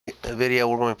video.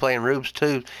 We're going to be playing Rubes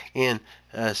 2 in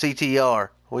CTR.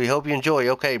 We hope you enjoy.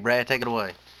 Okay, Brad, take it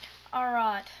away.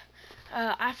 Alright,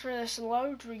 after this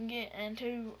loads, we can get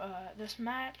into this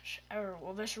match, or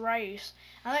well, this race.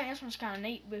 I think this one's kind of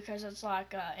neat because it's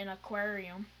like an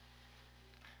aquarium.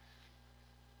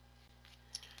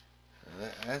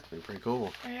 That'd be pretty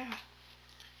cool. Yeah.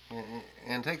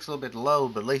 And it takes a little bit to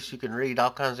load, but at least you can read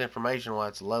all kinds of information while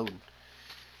it's loading.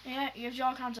 Yeah, it gives you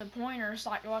all kinds of pointers,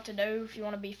 like what to do if you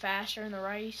want to be faster in the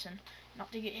race and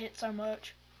not to get hit so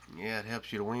much. Yeah, it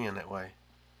helps you to win that way.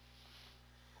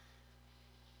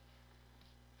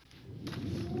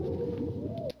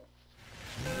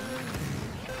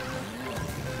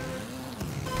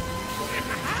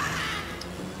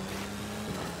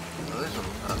 Well, this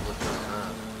one's not looking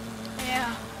nice.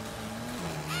 Yeah.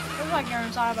 Looks like you're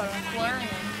inside of an aquarium.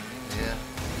 Yeah.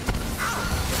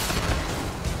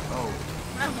 Oh.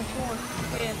 I'm a 4,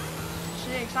 5,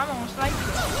 6. I'm almost late.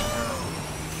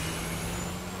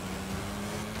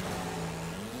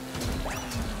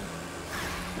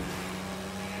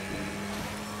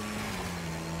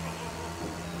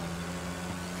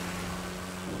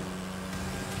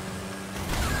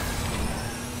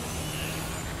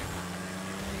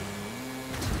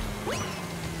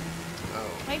 Oh.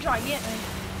 He tried to get me.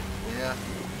 Yeah.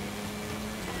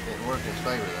 Didn't work in his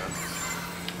favor though.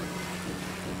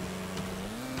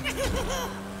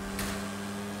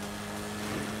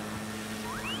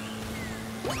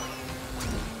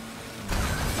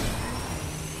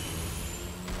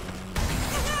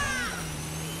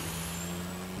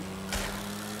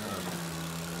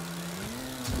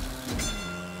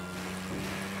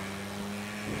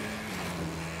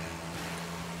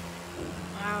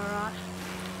 Alright.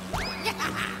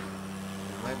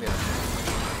 Maybe I should.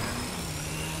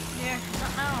 Yeah,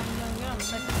 not now. I'm gonna get on the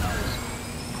second place.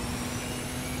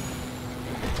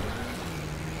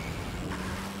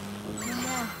 One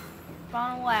more.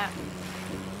 Final lap.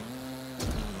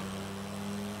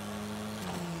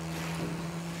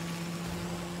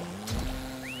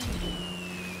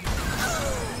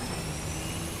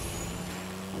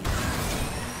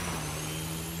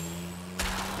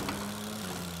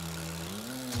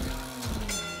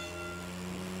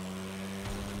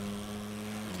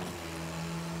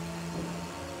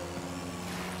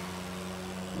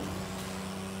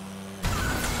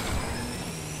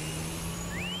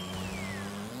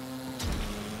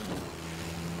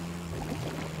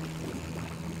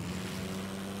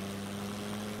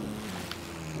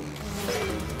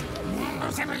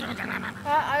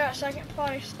 I got second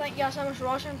place. Thank you guys so much for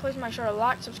watching. Please make sure to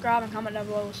like, subscribe, and comment down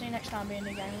below. We'll see you next time, being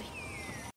new gamers.